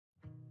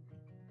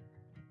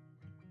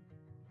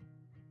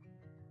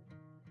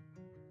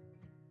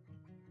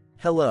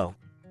Hello.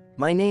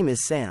 My name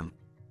is Sam.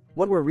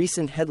 What were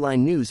recent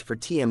headline news for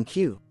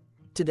TMQ?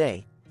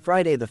 Today,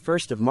 Friday the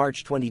 1st of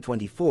March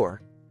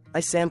 2024, I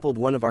sampled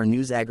one of our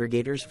news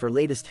aggregators for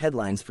latest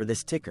headlines for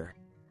this ticker.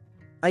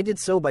 I did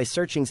so by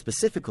searching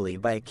specifically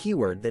by a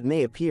keyword that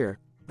may appear,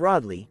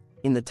 broadly,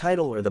 in the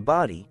title or the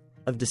body,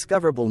 of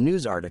discoverable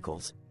news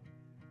articles.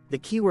 The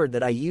keyword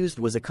that I used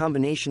was a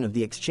combination of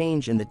the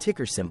exchange and the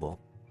ticker symbol,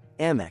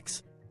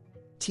 Amex.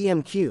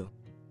 TMQ.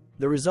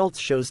 The results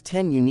shows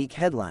 10 unique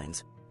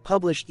headlines,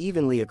 published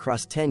evenly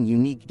across 10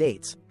 unique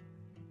dates.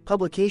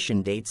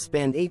 Publication dates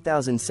spanned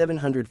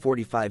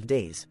 8,745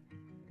 days.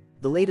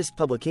 The latest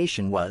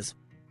publication was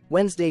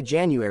Wednesday,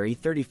 January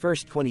 31,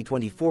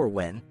 2024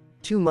 when,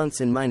 2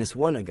 months and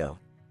 -1 ago,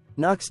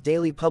 Knox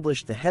Daily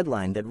published the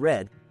headline that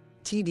read,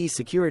 TD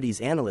Securities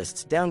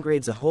Analysts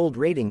Downgrades a Hold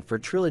Rating for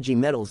Trilogy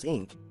Metals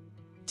Inc.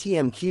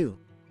 TMQ.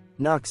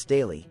 Knox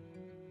Daily.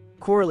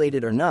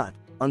 Correlated or not,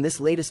 on this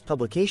latest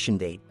publication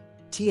date,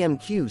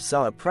 TMQ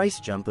saw a price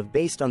jump of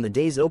based on the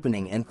day's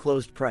opening and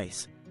closed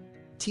price.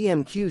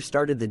 TMQ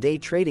started the day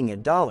trading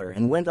at $1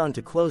 and went on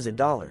to close at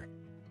 $1.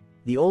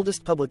 The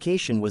oldest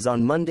publication was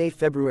on Monday,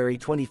 February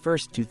 21,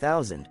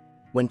 2000,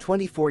 when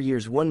 24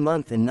 years 1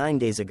 month and 9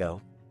 days ago,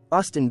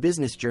 Austin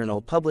Business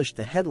Journal published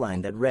the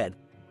headline that read,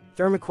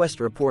 ThermoQuest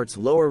reports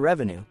lower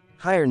revenue,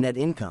 higher net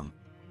income.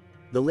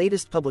 The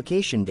latest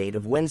publication date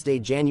of Wednesday,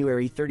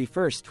 January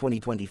 31,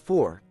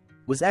 2024,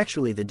 was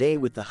actually the day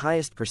with the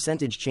highest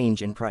percentage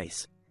change in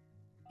price.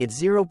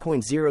 It's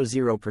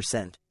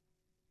 0.00%.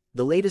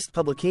 The latest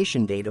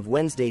publication date of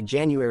Wednesday,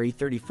 January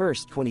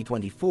 31,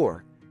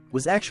 2024,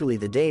 was actually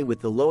the day with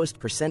the lowest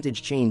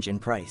percentage change in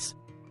price.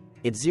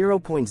 It's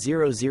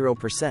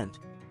 0.00%.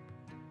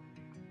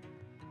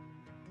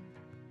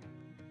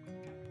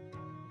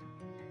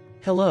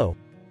 Hello.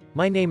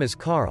 My name is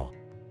Carl.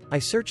 I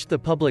searched the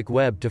public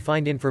web to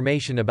find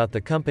information about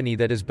the company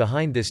that is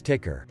behind this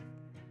ticker.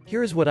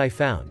 Here is what I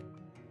found.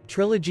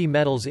 Trilogy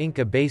Metals Inc.,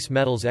 a base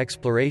metals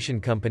exploration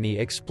company,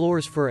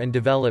 explores for and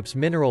develops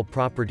mineral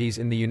properties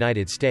in the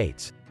United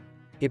States.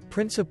 It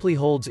principally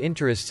holds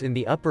interests in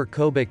the upper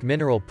Kobuk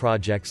mineral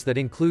projects that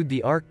include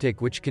the Arctic,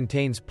 which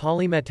contains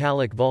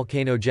polymetallic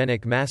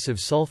volcanogenic massive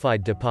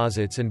sulfide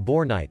deposits, and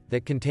bornite,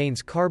 that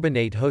contains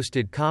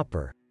carbonate-hosted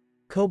copper,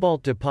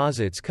 cobalt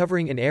deposits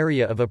covering an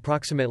area of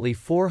approximately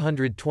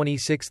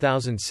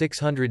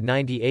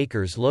 426,690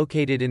 acres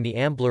located in the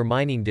Ambler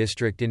Mining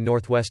District in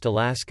northwest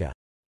Alaska.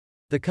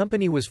 The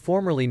company was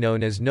formerly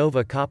known as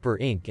Nova Copper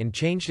Inc. and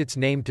changed its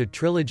name to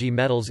Trilogy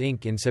Metals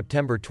Inc. in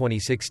September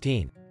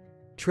 2016.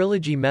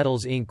 Trilogy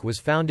Metals Inc. was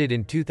founded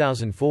in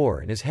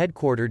 2004 and is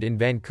headquartered in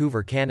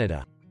Vancouver,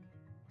 Canada.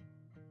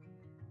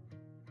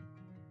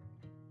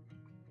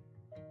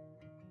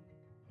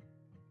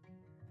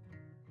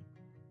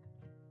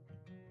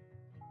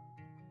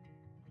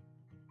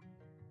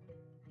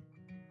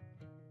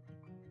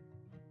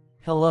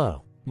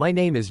 Hello. My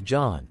name is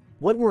John.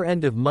 What were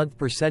end-of-month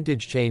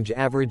percentage change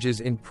averages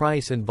in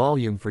price and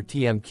volume for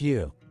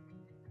TMQ?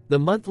 The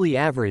monthly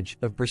average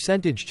of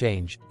percentage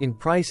change, in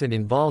price and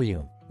in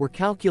volume, were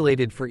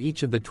calculated for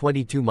each of the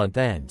 22-month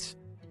ends.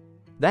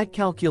 That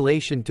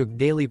calculation took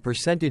daily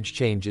percentage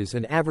changes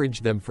and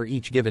averaged them for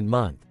each given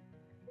month.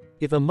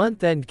 If a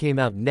month end came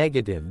out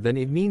negative, then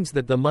it means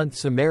that the month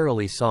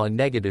summarily saw a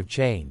negative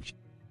change.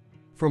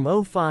 From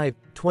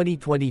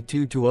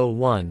 05/2022 to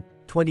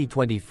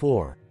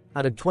 01/2024,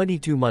 out of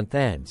 22-month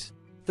ends,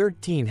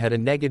 13 had a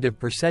negative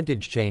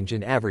percentage change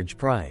in average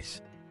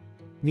price.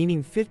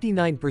 Meaning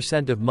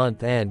 59% of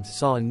month ends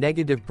saw a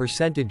negative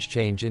percentage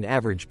change in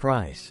average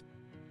price.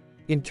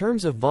 In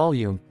terms of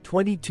volume,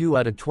 22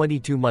 out of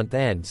 22 month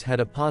ends had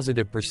a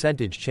positive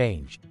percentage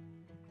change.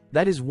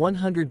 That is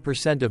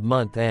 100% of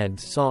month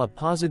ends saw a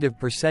positive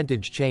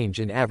percentage change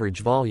in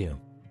average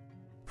volume.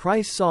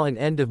 Price saw an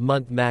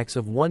end-of-month max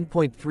of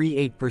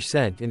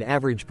 1.38% in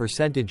average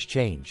percentage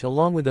change,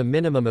 along with a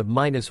minimum of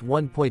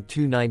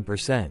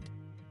 -1.29%.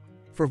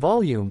 For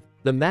volume,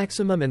 the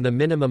maximum and the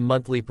minimum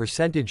monthly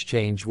percentage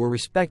change were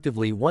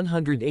respectively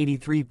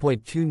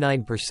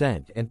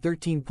 183.29% and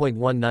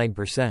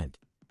 13.19%.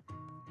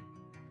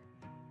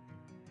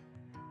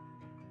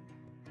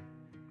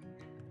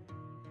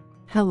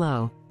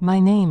 Hello, my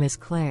name is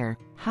Claire.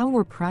 How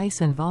were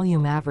price and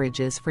volume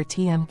averages for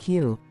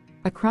TMQ?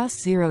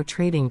 Across 0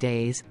 trading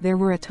days, there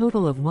were a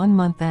total of 1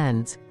 month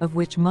ends, of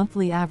which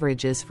monthly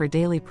averages for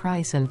daily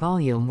price and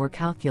volume were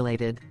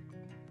calculated.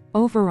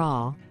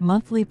 Overall,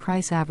 monthly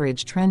price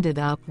average trended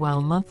up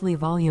while monthly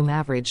volume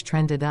average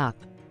trended up.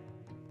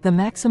 The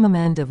maximum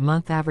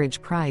end-of-month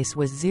average price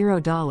was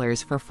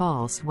 $0 for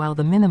false, while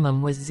the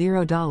minimum was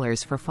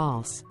 $0 for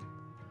false.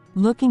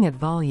 Looking at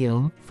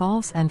volume,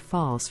 false and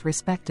false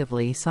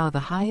respectively saw the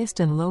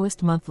highest and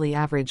lowest monthly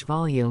average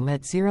volume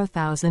at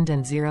 0,000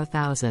 and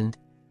 0,000.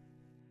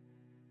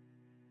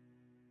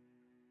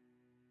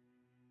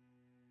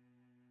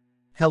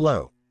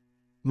 Hello.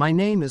 My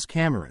name is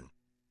Cameron.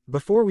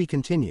 Before we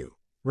continue,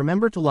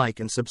 remember to like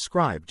and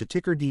subscribe to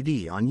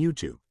TickerDD on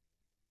YouTube.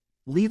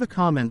 Leave a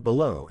comment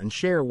below and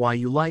share why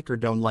you like or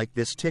don't like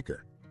this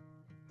ticker.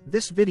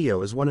 This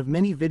video is one of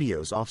many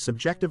videos off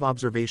subjective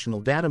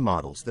observational data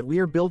models that we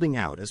are building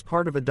out as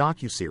part of a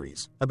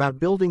docuseries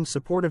about building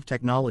supportive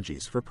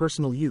technologies for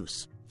personal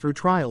use, through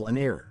trial and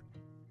error.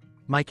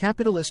 My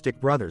capitalistic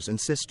brothers and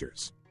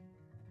sisters,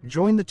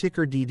 join the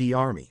TickerDD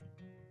army.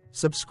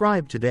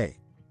 Subscribe today.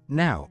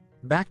 Now,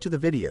 back to the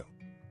video.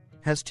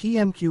 Has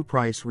TMQ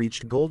price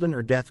reached golden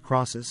or death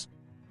crosses?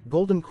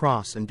 Golden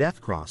cross and death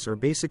cross are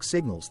basic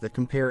signals that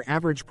compare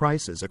average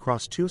prices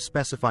across two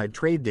specified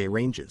trade day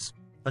ranges,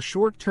 a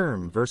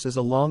short-term versus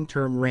a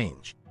long-term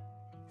range.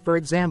 For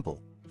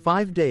example,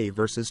 5-day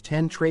versus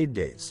 10 trade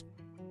days.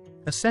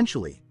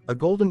 Essentially, a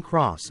golden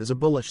cross is a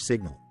bullish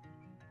signal.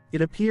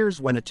 It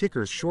appears when a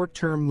ticker's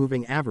short-term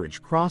moving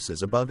average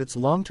crosses above its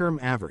long-term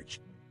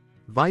average.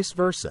 Vice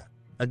versa,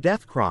 a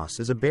death cross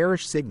is a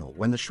bearish signal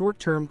when the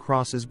short-term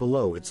crosses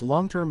below its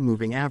long-term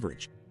moving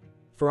average.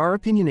 For our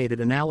opinionated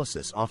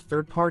analysis off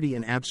third-party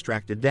and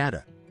abstracted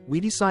data, we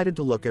decided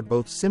to look at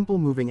both simple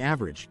moving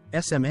average,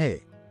 SMA,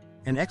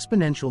 and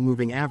exponential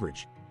moving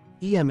average,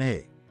 EMA.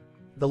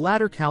 The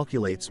latter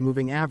calculates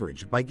moving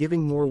average by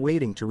giving more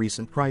weighting to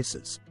recent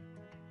prices.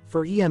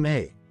 For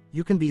EMA,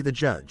 you can be the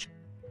judge.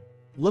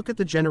 Look at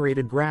the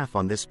generated graph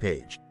on this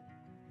page.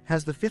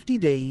 Has the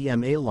 50-day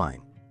EMA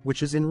line,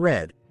 which is in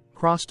red,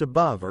 crossed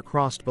above or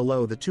crossed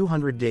below the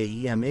 200-day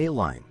EMA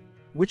line,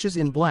 which is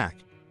in black?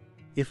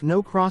 If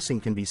no crossing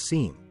can be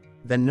seen,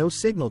 then no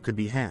signal could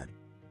be had.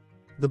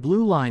 The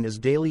blue line is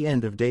daily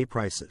end-of-day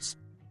prices.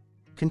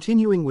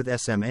 Continuing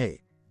with SMA,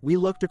 we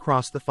looked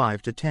across the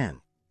 5 to 10,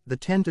 the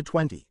 10 to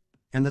 20,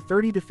 and the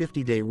 30 to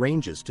 50-day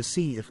ranges to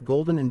see if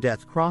golden and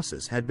death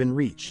crosses had been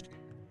reached.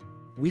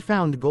 We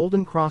found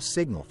golden cross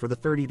signal for the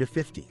 30 to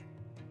 50.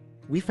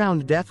 We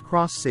found death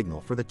cross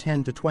signal for the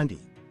 10 to 20.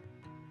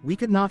 We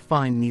could not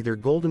find neither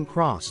golden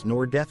cross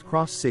nor death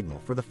cross signal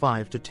for the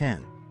 5 to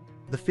 10,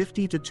 the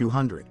 50 to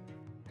 200.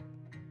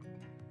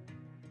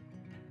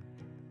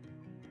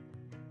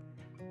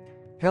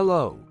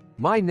 Hello,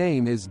 my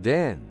name is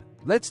Dan.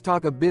 Let's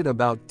talk a bit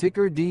about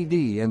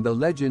TickerDD and the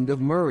legend of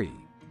Murray.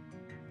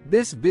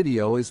 This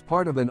video is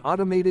part of an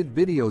automated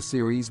video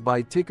series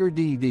by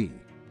TickerDD,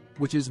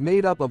 which is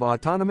made up of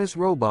autonomous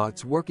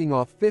robots working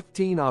off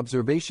 15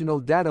 observational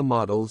data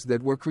models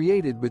that were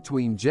created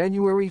between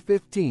January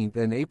 15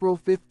 and April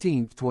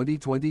 15,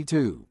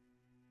 2022.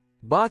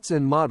 Bots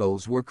and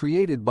models were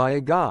created by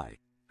a guy,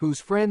 whose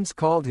friends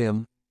called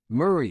him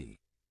Murray.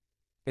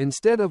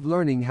 Instead of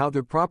learning how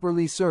to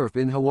properly surf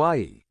in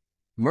Hawaii,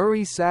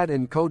 Murray sat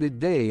and coded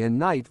day and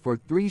night for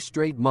 3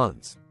 straight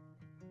months.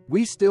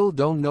 We still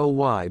don't know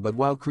why, but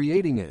while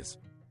creating this,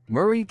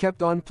 Murray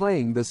kept on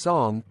playing the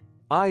song,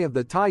 Eye of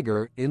the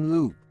Tiger, in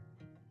loop.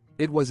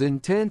 It was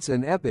intense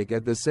and epic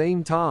at the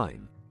same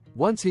time.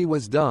 Once he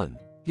was done,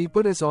 he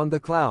put us on the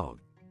cloud,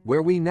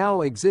 where we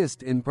now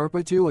exist in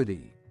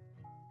perpetuity.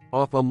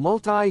 Off a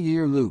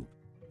multi-year loop,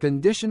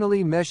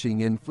 conditionally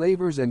meshing in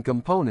flavors and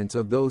components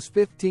of those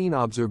 15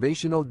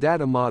 observational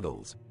data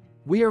models,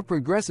 we are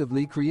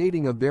progressively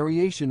creating a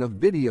variation of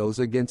videos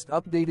against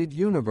updated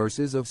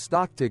universes of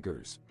stock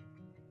tickers.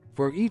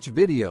 For each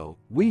video,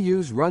 we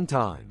use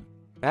runtime,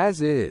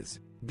 as is,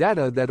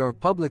 data that are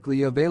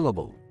publicly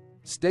available.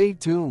 Stay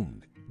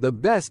tuned. The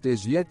best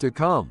is yet to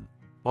come.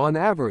 On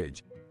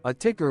average, a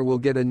ticker will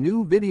get a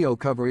new video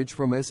coverage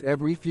from us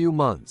every few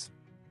months.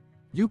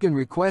 You can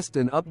request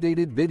an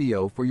updated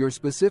video for your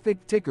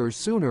specific ticker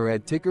sooner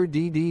at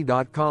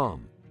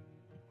TickerDD.com.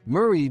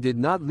 Murray did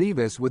not leave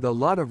us with a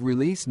lot of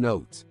release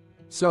notes,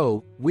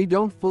 so we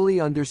don't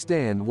fully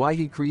understand why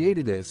he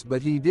created this,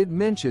 but he did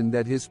mention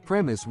that his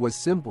premise was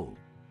simple.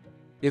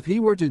 If he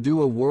were to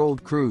do a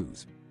world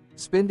cruise,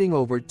 spending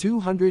over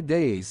 200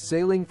 days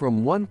sailing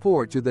from one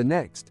port to the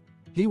next,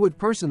 he would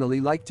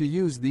personally like to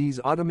use these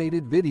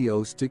automated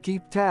videos to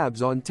keep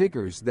tabs on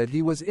tickers that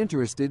he was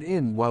interested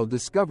in while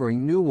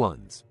discovering new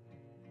ones.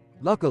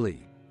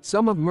 Luckily,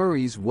 some of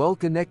Murray's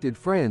well-connected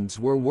friends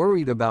were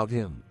worried about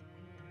him.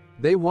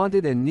 They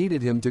wanted and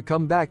needed him to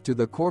come back to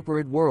the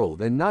corporate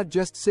world and not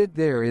just sit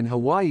there in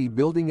Hawaii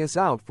building us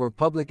out for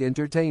public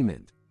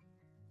entertainment.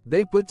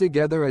 They put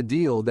together a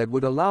deal that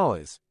would allow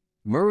us,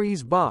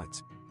 Murray's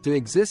bots, to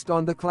exist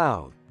on the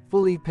cloud,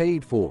 fully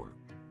paid for.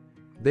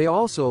 They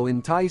also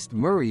enticed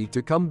Murray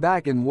to come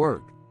back and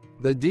work.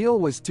 The deal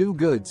was too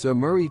good, so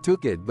Murray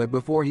took it, but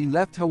before he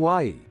left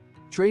Hawaii,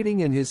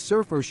 trading in his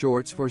surfer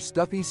shorts for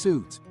stuffy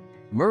suits,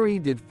 Murray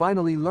did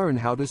finally learn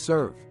how to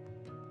surf.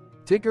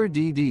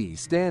 TickerDD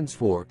stands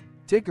for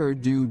Ticker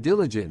Due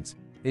Diligence,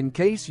 in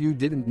case you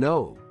didn't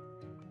know.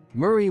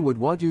 Murray would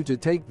want you to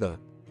take the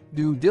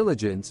due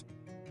diligence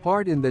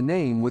part in the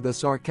name with a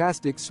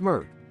sarcastic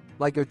smirk,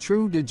 like a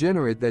true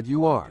degenerate that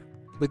you are.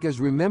 Because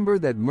remember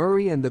that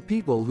Murray and the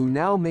people who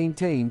now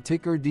maintain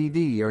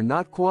TickerDD are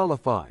not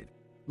qualified,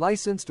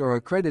 licensed or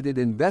accredited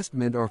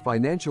investment or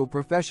financial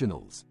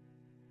professionals.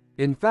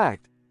 In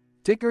fact,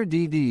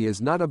 TickerDD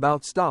is not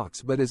about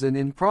stocks but is an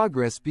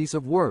in-progress piece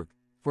of work,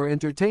 for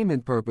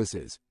entertainment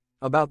purposes,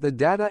 about the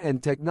data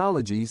and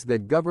technologies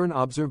that govern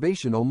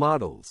observational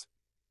models.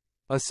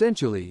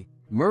 Essentially,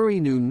 Murray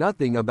knew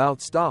nothing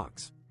about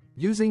stocks.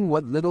 Using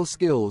what little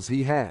skills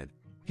he had,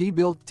 he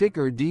built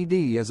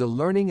TickerDD as a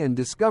learning and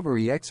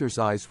discovery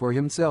exercise for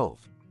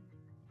himself.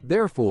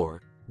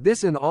 Therefore,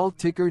 this and all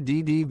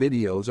TickerDD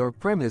videos are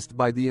premised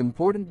by the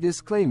important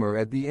disclaimer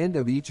at the end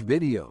of each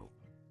video.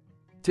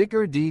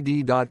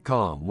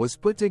 TickerDD.com was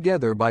put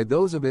together by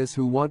those of us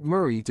who want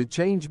Murray to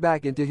change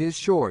back into his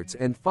shorts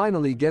and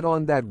finally get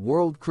on that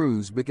world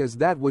cruise, because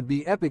that would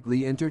be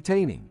epically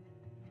entertaining.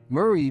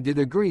 Murray did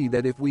agree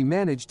that if we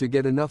managed to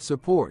get enough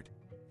support,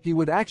 he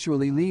would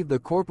actually leave the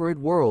corporate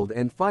world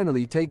and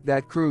finally take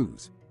that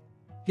cruise.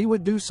 He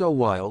would do so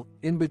while,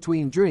 in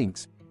between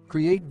drinks,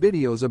 create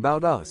videos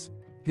about us,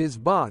 his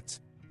bots,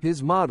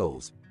 his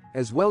models,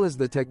 as well as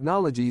the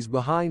technologies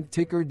behind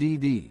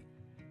TickerDD.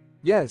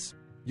 Yes,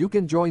 you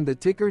can join the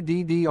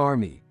TickerDD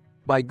army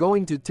by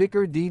going to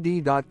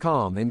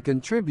TickerDD.com and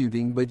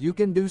contributing, but you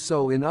can do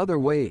so in other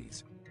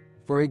ways.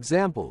 For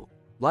example,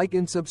 like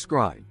and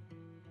subscribe.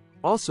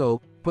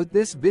 Also, put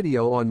this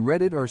video on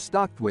Reddit or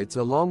StockTwits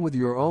along with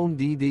your own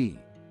DD.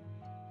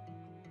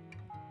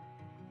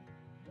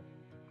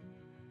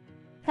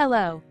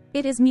 Hello,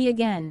 it is me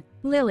again,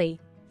 Lily.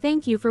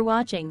 Thank you for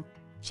watching.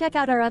 Check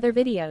out our other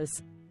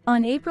videos.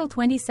 On April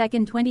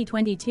 22,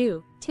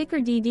 2022,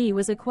 TickerDD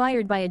was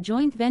acquired by a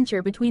joint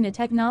venture between a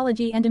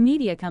technology and a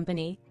media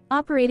company,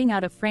 operating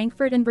out of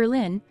Frankfurt and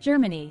Berlin,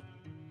 Germany.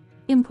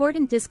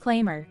 Important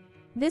disclaimer.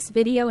 This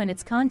video and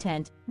its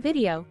content,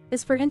 video,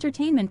 is for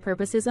entertainment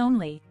purposes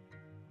only.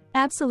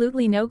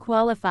 Absolutely no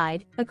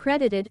qualified,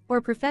 accredited, or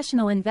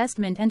professional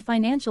investment and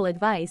financial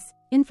advice,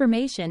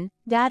 information,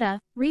 data,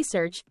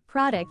 research,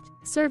 product,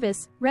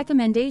 service,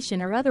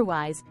 recommendation or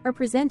otherwise, are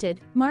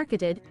presented,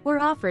 marketed, or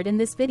offered in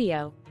this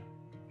video.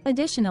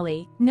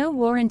 Additionally, no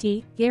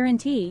warranty,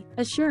 guarantee,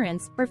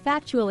 assurance, or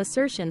factual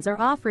assertions are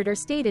offered or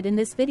stated in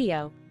this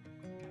video.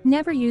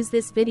 Never use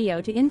this video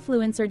to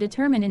influence or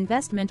determine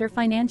investment or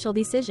financial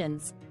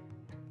decisions.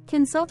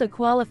 Consult a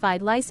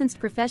qualified licensed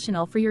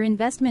professional for your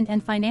investment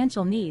and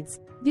financial needs.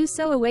 Do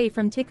so away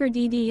from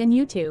TickerDD and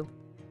YouTube.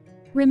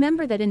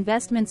 Remember that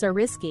investments are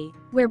risky,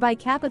 whereby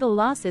capital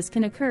losses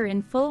can occur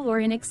in full or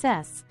in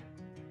excess.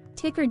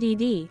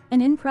 TickerDD,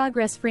 an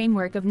in-progress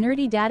framework of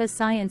nerdy data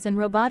science and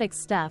robotics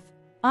stuff,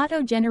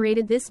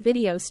 auto-generated this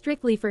video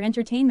strictly for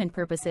entertainment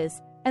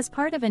purposes, as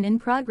part of an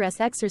in-progress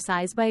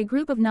exercise by a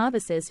group of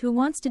novices who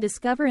wants to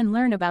discover and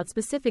learn about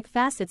specific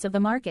facets of the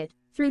market,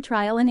 through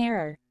trial and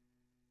error.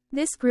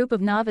 This group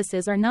of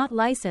novices are not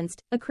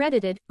licensed,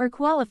 accredited, or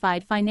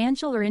qualified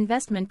financial or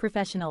investment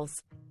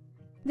professionals.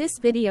 This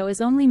video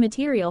is only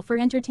material for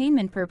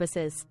entertainment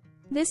purposes.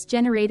 This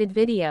generated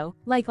video,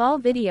 like all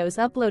videos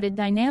uploaded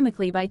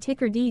dynamically by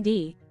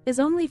TickerDD, is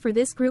only for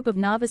this group of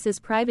novices'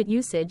 private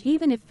usage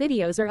even if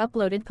videos are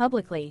uploaded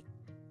publicly.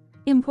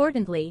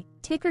 Importantly,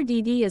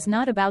 TickerDD is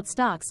not about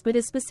stocks but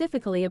is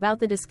specifically about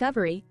the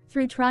discovery,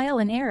 through trial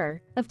and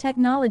error, of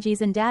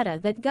technologies and data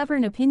that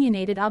govern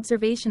opinionated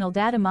observational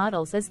data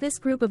models as this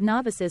group of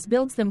novices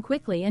builds them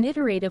quickly and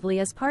iteratively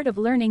as part of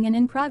learning and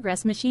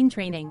in-progress machine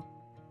training.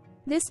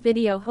 This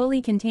video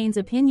wholly contains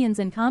opinions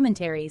and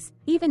commentaries,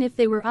 even if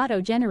they were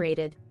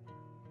auto-generated.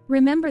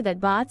 Remember that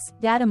bots,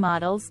 data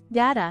models,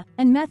 data,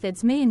 and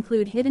methods may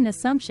include hidden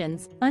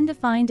assumptions,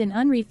 undefined and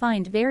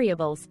unrefined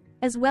variables,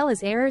 as well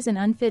as errors and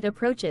unfit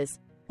approaches,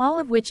 all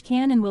of which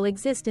can and will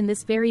exist in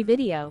this very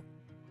video.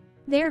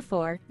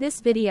 Therefore, this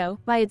video,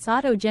 by its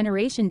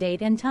auto-generation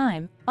date and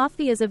time, off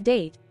the as of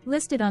date,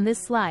 listed on this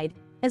slide,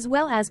 as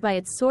well as by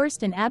its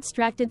sourced and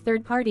abstracted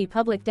third-party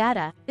public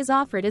data, is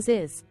offered as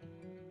is.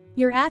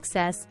 Your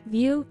access,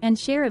 view, and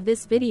share of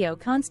this video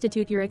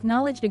constitute your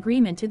acknowledged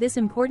agreement to this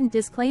important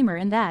disclaimer,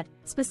 and that,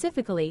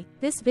 specifically,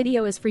 this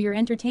video is for your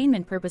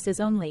entertainment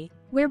purposes only,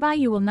 whereby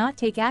you will not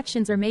take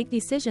actions or make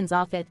decisions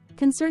off it,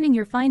 concerning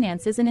your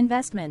finances and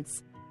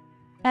investments.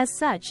 As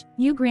such,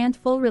 you grant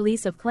full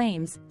release of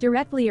claims,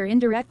 directly or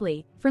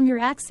indirectly, from your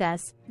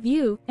access,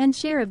 view, and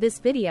share of this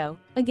video,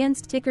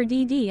 against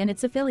TickerDD and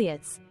its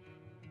affiliates.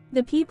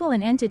 The people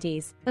and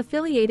entities,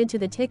 affiliated to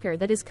the ticker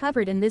that is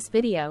covered in this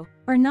video,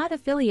 are not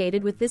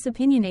affiliated with this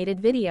opinionated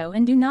video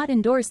and do not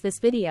endorse this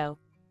video.